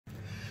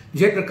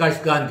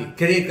Jayaprakash Gandhi,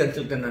 career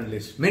consultant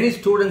analyst. Many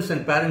students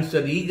and parents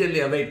are eagerly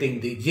awaiting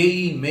the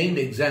JEE main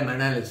exam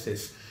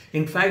analysis.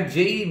 In fact,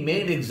 JEE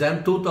main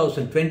exam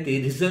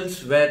 2020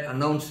 results were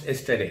announced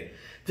yesterday.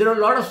 There are a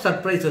lot of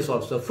surprises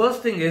also.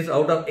 First thing is,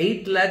 out of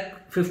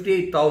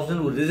 8,58,000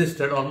 who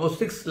registered,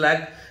 almost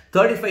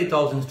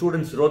 6,35,000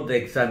 students wrote the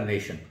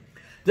examination.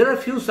 There are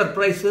few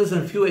surprises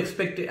and few as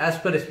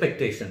per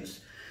expectations.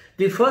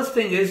 The first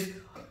thing is,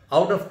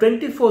 out of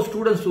 24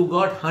 students who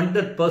got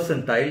 100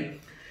 percentile,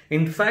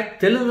 in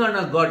fact,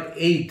 Telangana got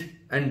 8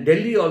 and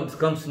Delhi also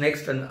comes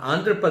next, and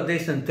Andhra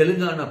Pradesh and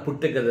Telangana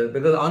put together,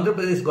 because Andhra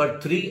Pradesh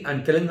got 3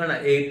 and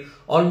Telangana 8,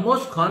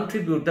 almost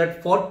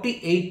contributed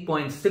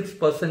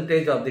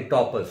 48.6% of the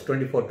toppers,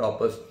 24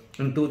 toppers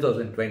in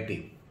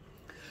 2020.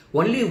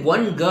 Only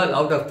one girl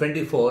out of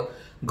 24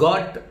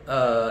 got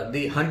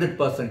the 100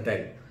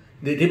 percentile.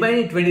 The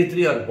remaining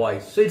 23 are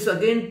boys. So it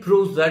again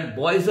proves that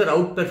boys are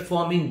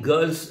outperforming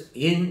girls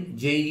in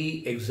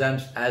JEE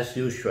exams as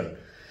usual.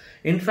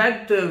 In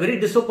fact, very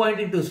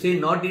disappointing to see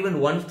not even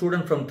one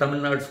student from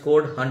Tamil Nadu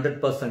scored 100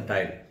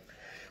 percentile.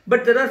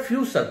 But there are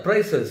few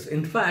surprises.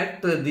 In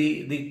fact,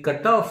 the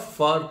cutoff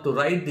to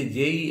write the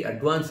JEE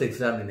advanced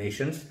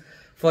examinations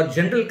for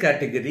general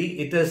category,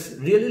 it has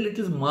really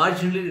little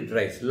marginally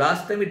raised.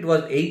 Last time it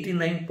was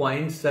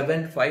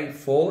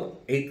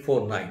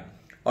 89.754849.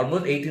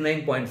 Almost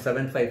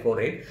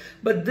 89.7548,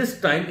 but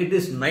this time it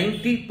is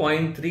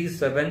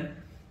 90.3765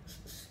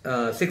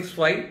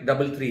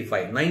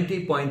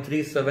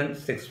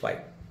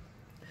 90.3765.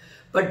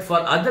 But for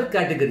other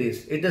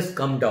categories it has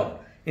come down.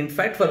 In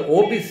fact, for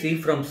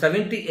OBC from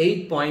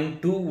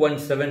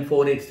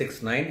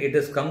 78.2174869 it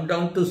has come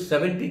down to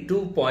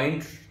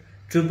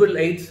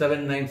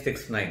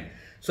 72.8887969.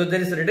 So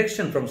there is a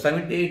reduction from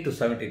 78 to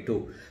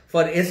 72.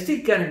 For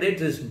ST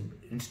candidates,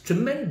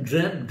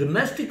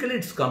 domestically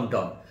it's come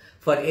down.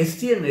 For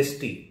ST and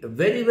ST,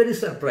 very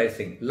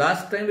surprising.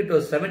 Last time it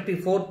was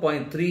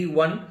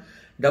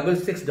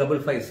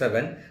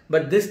 74.3166557,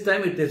 but this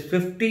time it is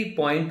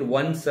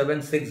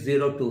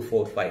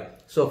 50.1760245.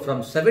 So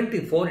from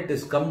 74 it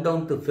has come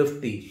down to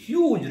 50.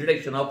 Huge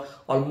reduction of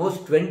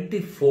almost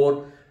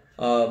 24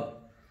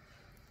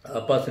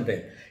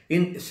 percentile.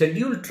 In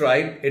scheduled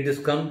tribe, it has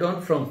come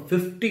down from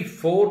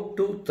 54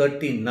 to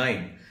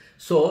 39.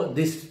 So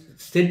this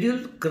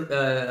scheduled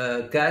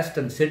caste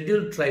and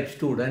scheduled tribe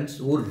students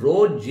who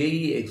wrote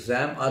JEE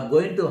exam are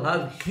going to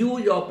have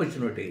huge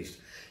opportunities.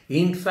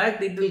 In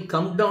fact, it will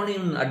come down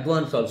in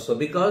advance also,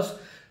 because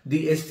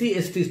the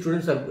ST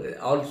students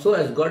also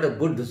has got a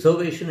good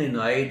reservation in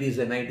IITs,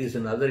 NITs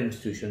and other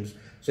institutions.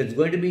 So it's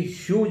going to be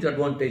huge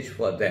advantage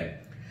for them.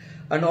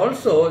 And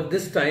also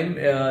this time,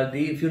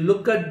 if you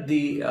look at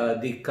the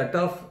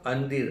cutoff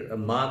and the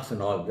marks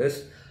and all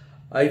this,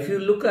 if you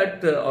look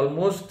at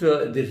almost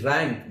the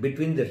rank,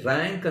 between the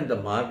rank and the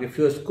mark, if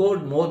you have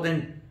scored more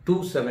than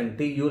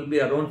 270, you will be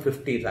around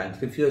 50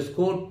 ranks. If you have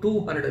scored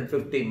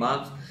 250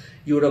 marks,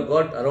 you would have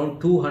got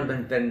around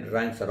 210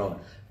 ranks around.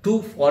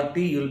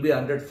 240, you will be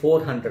under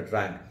 400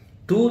 rank.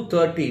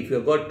 230, if you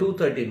have got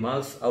 230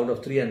 marks out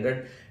of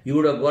 300, you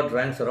would have got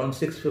ranks around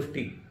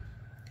 650.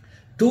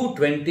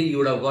 220, you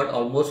would have got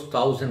almost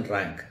 1000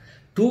 rank.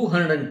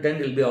 210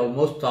 will be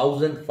almost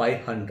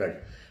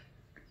 1500.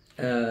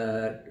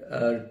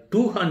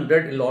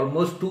 200 will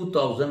almost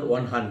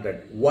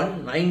 2100.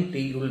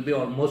 190 will be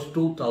almost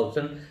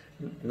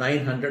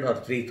 2900 or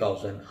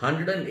 3000.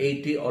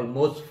 180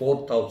 almost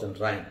 4000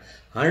 rank.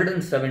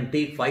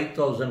 170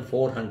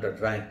 5400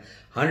 rank.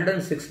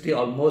 160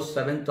 almost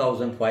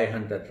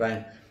 7500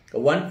 rank.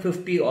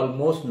 150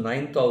 almost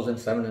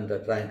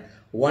 9700 rank.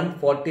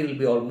 140 will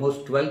be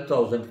almost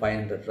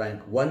 12,500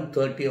 rank.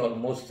 130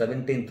 almost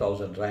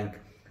 17,000 rank.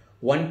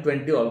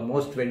 120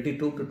 almost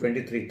 22 to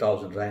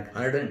 23,000 rank.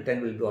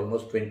 110 will be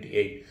almost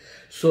 28.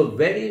 So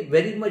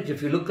very much,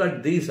 if you look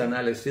at these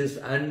analysis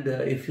and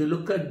if you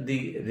look at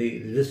the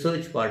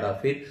research part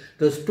of it,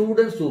 the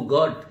students who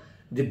got,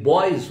 the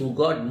boys who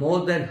got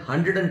more than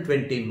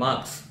 120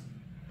 marks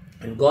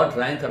and got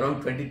rank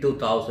around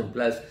 22,000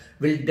 plus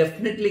will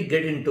definitely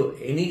get into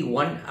any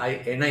one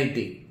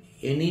NIT.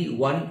 Any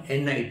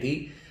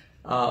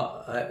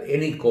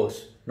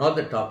course, not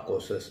the top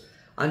courses.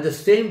 And the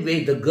same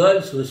way, the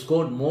girls who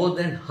scored more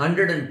than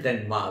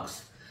 110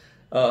 marks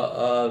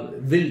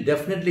will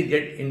definitely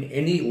get in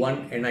any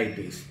one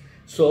NITs.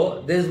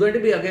 So there's going to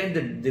be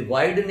again the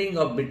widening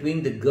of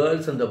between the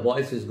girls and the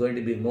boys is going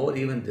to be more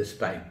even this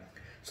time.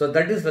 So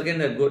that is again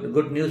a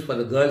good news for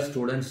the girl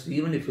students.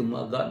 Even if you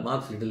got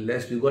marks a little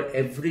less, you got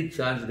every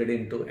chance to get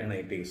into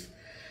NITs.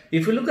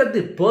 If you look at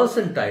the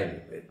percentile,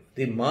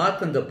 the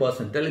mark and the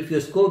percentile, if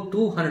you score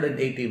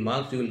 280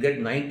 marks, you will get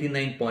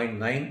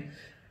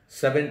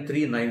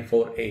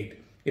 99.973948.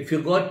 If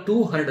you got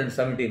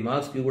 270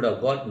 marks, you would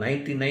have got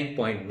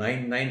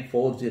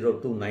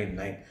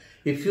 99.9940299.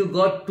 If you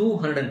got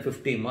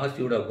 250 marks,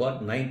 you would have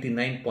got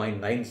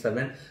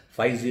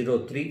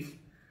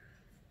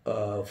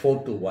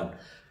 99.97503.421.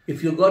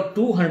 If you got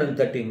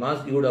 230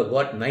 marks, you would have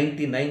got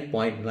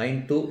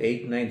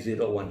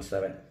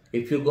 99.92899017.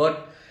 If you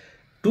got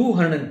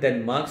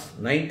 210 marks,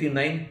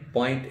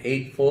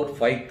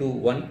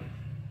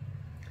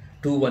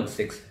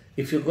 99.84521,216.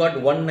 If you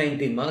got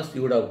 190 marks,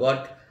 you would have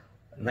got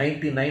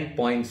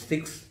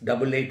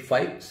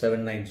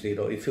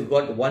 99.6885,790. If you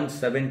got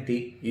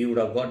 170, you would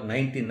have got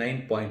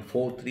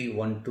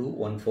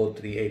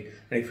 99.4312,1438.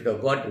 And if you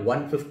have got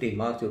 150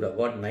 marks, you would have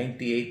got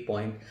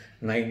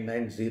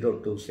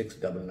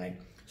 98.9902,699.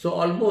 So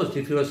almost,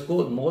 if you have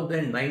scored more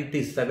than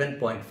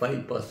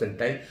 97.5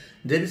 percentile,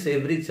 there is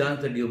every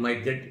chance that you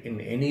might get in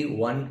any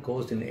one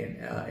course in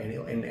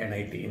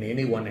NIT, in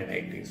any one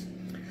NITs.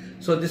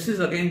 So this is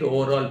again the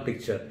overall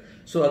picture.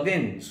 So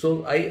again,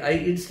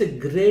 it's a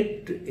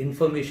great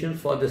information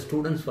for the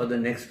students for the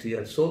next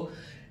year. So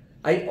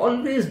I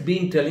always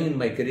been telling in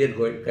my career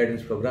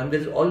guidance program, there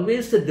is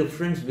always a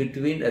difference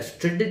between, a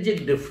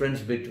strategic difference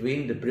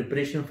between the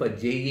preparation for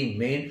JEE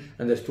main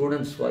and the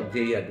students for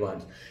JEE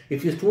advanced.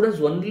 If your students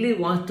only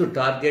want to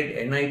target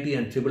NIT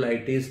and triple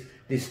ITs,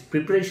 these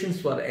preparations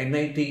for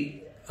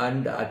NIT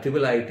and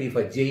triple IT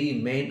for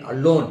JEE main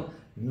alone,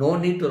 no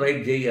need to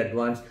write JEE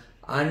advanced.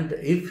 And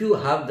if you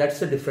have,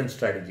 that's a different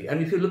strategy.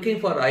 And if you're looking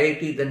for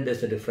IIT, then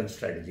there's a different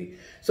strategy.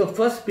 So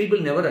first, people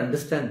never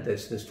understand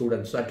this, the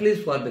students. So at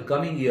least for the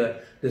coming year,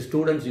 the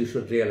students, you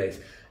should realize.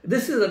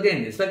 This is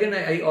again,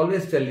 I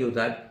always tell you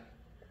that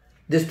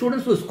the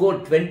students who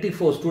scored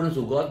 24 students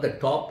who got the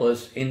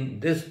toppers in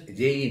this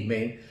JEE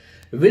main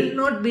will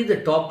not be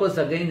the toppers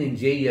again in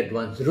JEE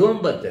advanced.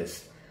 Remember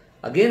this.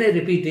 Again, I'm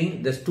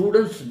repeating, the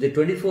students, the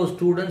 24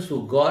 students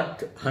who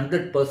got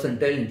 100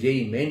 percentile in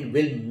JEE main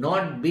will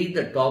not be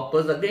the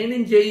toppers again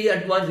in JEE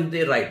advanced if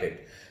they write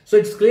it. So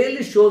it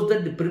clearly shows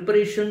that the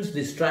preparations,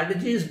 the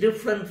strategy is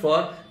different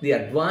for the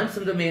advanced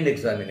and the main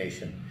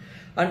examination.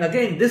 And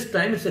again, this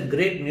time it's a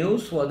great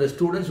news for the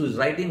students who is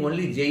writing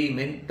only JEE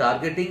main,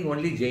 targeting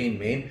only JEE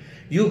main.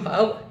 You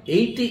have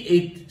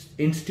 88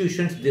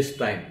 institutions this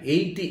time,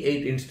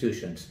 88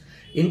 institutions.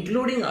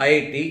 Including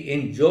IIT,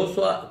 in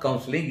JoSAA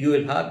counseling, you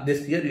will have,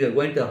 this year you are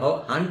going to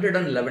have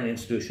 111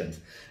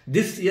 institutions.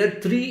 This year,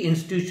 3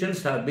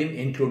 institutions have been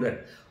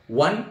included.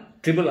 1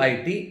 triple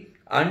IT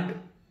and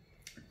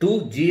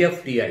 2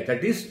 GFTI,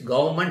 that is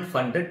government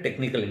funded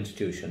technical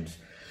institutions.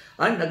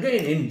 And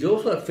again, in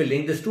JoSAA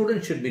filling, the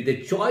student should be,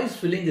 the choice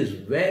filling is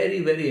very,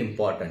 very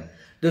important.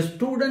 The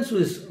students who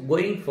is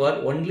going for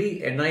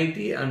only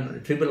NIT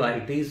and triple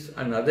ITs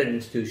and other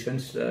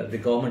institutions, the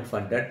government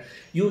funded,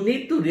 you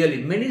need to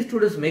really, many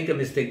students make a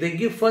mistake. They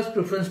give first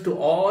preference to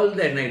all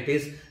the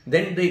NITs,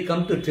 then they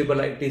come to triple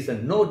ITs,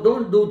 and no,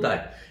 don't do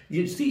that.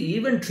 You see,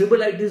 even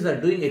triple ITs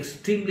are doing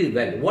extremely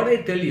well. What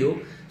I tell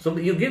you, so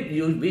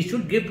we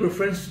should give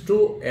preference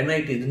to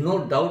NIT,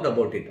 no doubt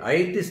about it.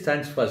 IIT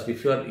stands first.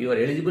 If you are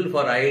eligible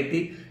for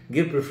IIT,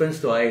 give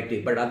preference to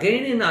IIT. But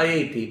again in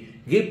IIT,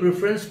 give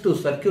preference to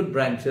circuit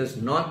branches,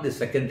 not the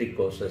secondary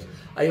courses.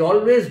 I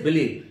always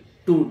believe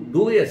to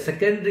do a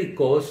secondary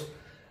course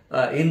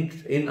in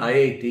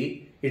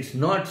IIT, it's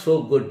not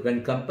so good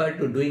when compared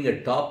to doing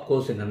a top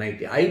course in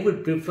NIT. I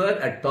would prefer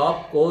a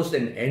top course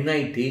in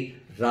NIT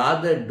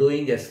rather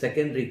doing a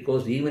secondary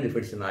course even if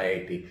it's in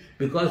IIT,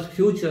 because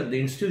future the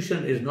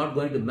institution is not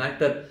going to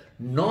matter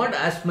not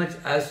as much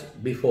as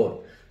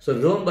before. So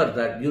remember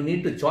that you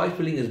need to, choice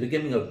filling is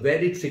becoming a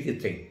very tricky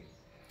thing.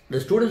 The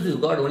students who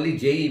got only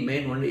JEE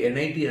main, only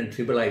NIT and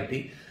triple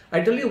IT,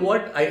 I tell you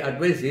what I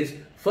advise is,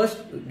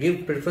 first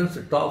give preference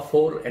to top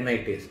 4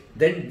 NITs,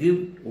 then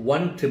give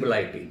 1 triple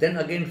IT, then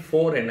again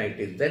 4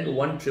 NITs, then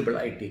 1 triple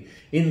IT.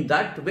 In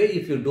that way,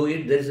 if you do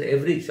it, there is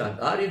every chance.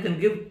 Or you can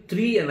give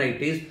 3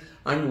 NITs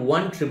and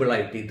 1 triple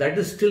IT. That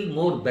is still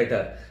more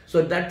better.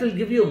 So that will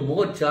give you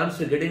more chance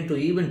to get into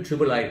even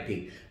triple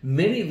IT.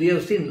 Many, we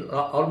have seen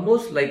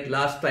almost like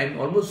last time,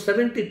 almost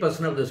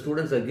 70% of the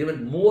students are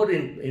given more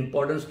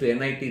importance to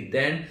NIT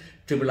than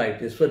triple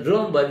ITs. So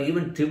remember,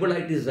 even triple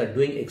ITs are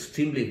doing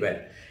extremely well.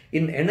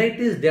 In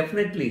NITs,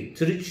 definitely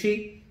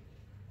Trichy,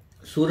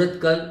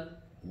 Surathkal,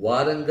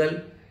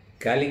 Warangal,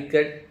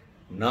 Calicut,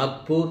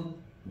 Nagpur,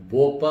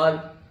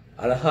 Bhopal,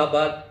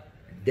 Allahabad,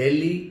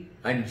 Delhi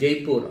and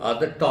Jaipur are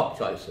the top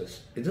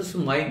choices. This is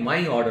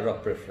my order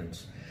of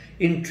preference.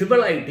 In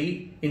triple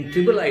IT,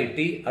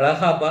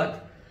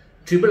 Allahabad,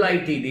 triple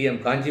IT DM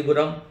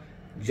Kanjipuram,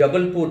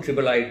 Jabalpur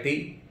triple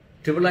IT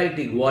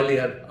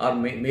Gwalior are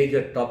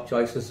major top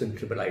choices in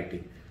triple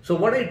IT. So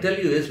what I tell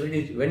you is,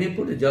 when you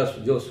put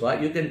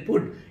JoSAA, you can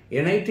put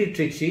NIT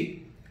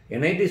Trichy,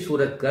 NIT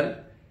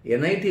Surathkal,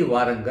 NIT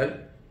Warangal,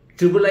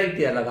 triple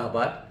IT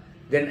Allahabad,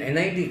 then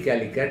NIT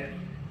Calicut.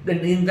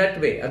 Then in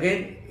that way,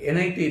 again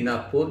NIT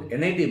Nagpur,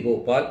 NIT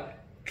Bhopal,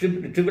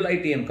 triple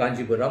IT in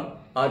Kanjipuram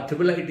or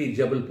triple IT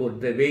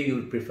Jabalpur, the way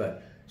you prefer.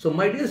 So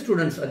my dear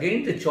students,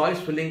 again the choice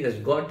filling has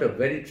got a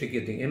very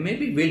tricky thing, and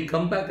maybe we'll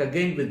come back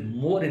again with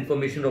more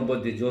information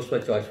about the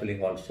JoSAA choice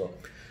filling also.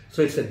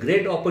 So it's a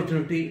great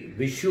opportunity.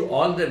 Wish you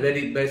all the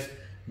very best.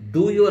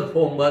 Do your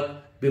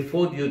homework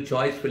before you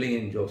choice filling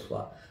in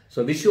JoSAA.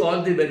 So wish you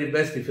all the very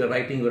best if you're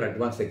writing your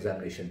advanced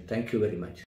examination. Thank you very much.